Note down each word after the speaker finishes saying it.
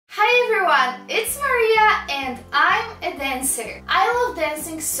everyone, it's Maria and I'm a dancer. I love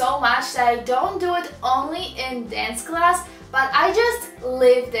dancing so much that I don't do it only in dance class, but I just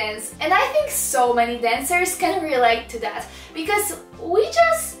live dance. And I think so many dancers can relate to that because we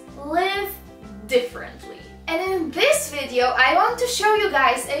just live differently. And in this video, I want to show you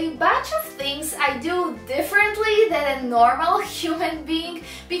guys a bunch of things I do differently than a normal human being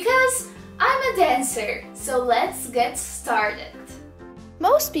because I'm a dancer. So let's get started.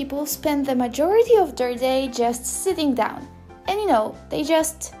 Most people spend the majority of their day just sitting down. And you know, they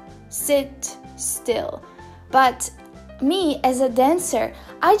just sit still. But me as a dancer,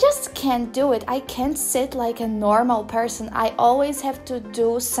 I just can't do it. I can't sit like a normal person. I always have to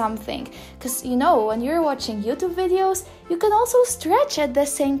do something. Because you know, when you're watching YouTube videos, you can also stretch at the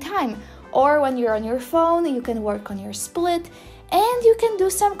same time. Or when you're on your phone, you can work on your split. And you can do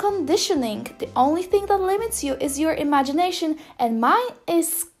some conditioning. The only thing that limits you is your imagination, and mine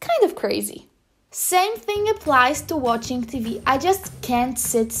is kind of crazy. Same thing applies to watching TV. I just can't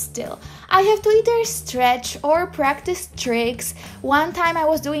sit still. I have to either stretch or practice tricks. One time I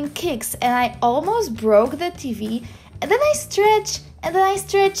was doing kicks and I almost broke the TV. And then I stretch and then I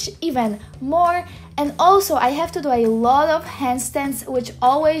stretch even more. And also I have to do a lot of handstands, which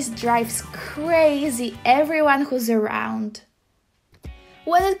always drives crazy everyone who's around.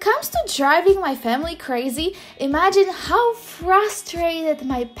 When it comes to driving my family crazy, imagine how frustrated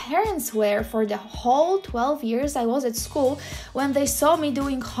my parents were for the whole 12 years I was at school when they saw me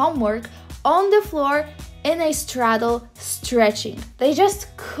doing homework on the floor in a straddle stretching. They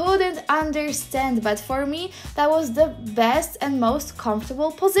just couldn't understand, but for me that was the best and most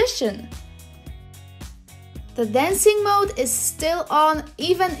comfortable position. The dancing mode is still on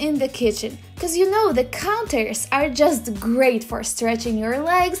even in the kitchen, because you know the counters are just great for stretching your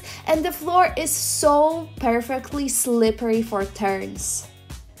legs and the floor is so perfectly slippery for turns.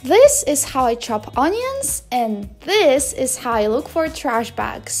 This is how I chop onions and this is how I look for trash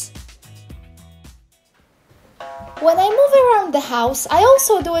bags. When I move around the house, I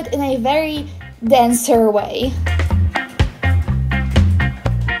also do it in a very dancer way.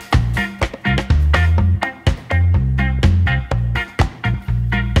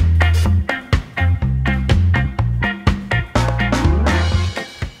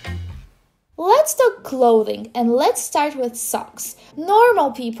 Let's talk clothing and let's start with socks.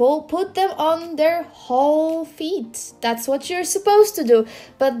 Normal people put them on their whole feet. That's what you're supposed to do,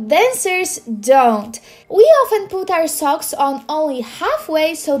 but dancers don't. We often put our socks on only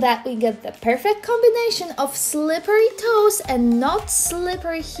halfway so that we get the perfect combination of slippery toes and not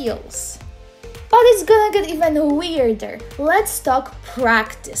slippery heels. But it's gonna get even weirder. Let's talk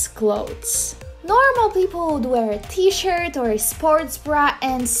practice clothes. Normal people would wear a t-shirt or a sports bra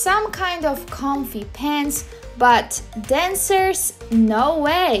and some kind of comfy pants, but dancers, no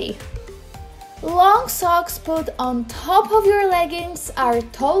way! Long socks put on top of your leggings are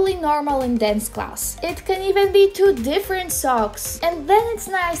totally normal in dance class. It can even be two different socks. And then it's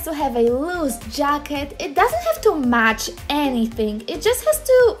nice to have a loose jacket. It doesn't have to match anything, it just has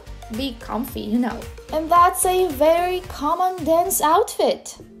to be comfy, you know. And that's a very common dance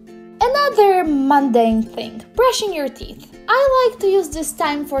outfit. Another mundane thing, brushing your teeth. I like to use this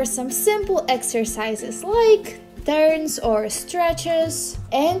time for some simple exercises like turns or stretches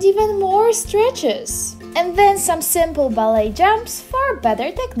and even more stretches. And then some simple ballet jumps for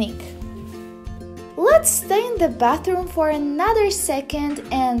better technique. Let's stay in the bathroom for another second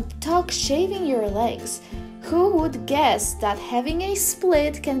and talk shaving your legs. Who would guess that having a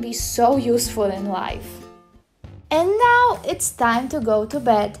split can be so useful in life? And now it's time to go to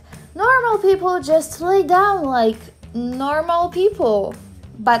bed. Normal people just lay down like normal people,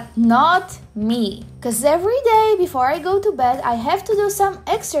 but not me. Because every day before I go to bed, I have to do some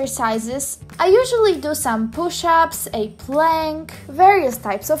exercises. I usually do some push-ups, a plank, various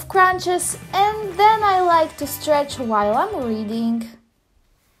types of crunches, and then I like to stretch while I'm reading.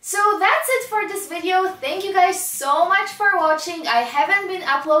 So that's it for this video. Thank you guys so much for watching. I haven't been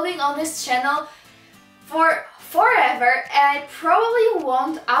uploading on this channel for forever and I probably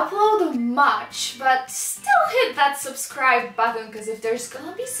won't upload much, but still hit that subscribe button because if there's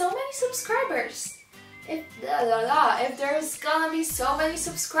gonna be so many subscribers, if there's gonna be so many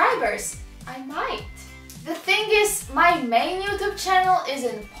subscribers, I might. The thing is, my main YouTube channel is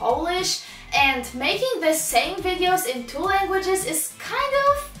in Polish and making the same videos in two languages is kind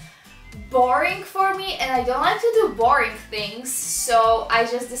of boring for me and I don't like to do boring things, so I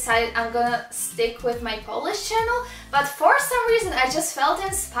just decided I'm gonna stick with my Polish channel, but for some reason I just felt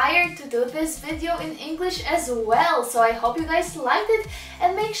inspired to do this video in English as well, so I hope you guys liked it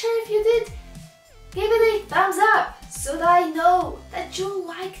and make sure if you did, Give it a thumbs up so that I know that you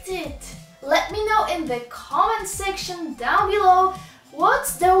liked it. Let me know in the comment section down below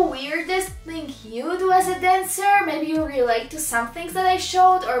what's the weirdest thing you do as a dancer. Maybe you relate to some things that I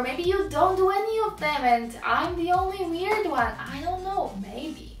showed, or maybe you don't do any of them and I'm the only weird one. I don't know,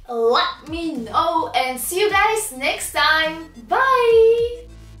 maybe. Let me know and see you guys next time. Bye!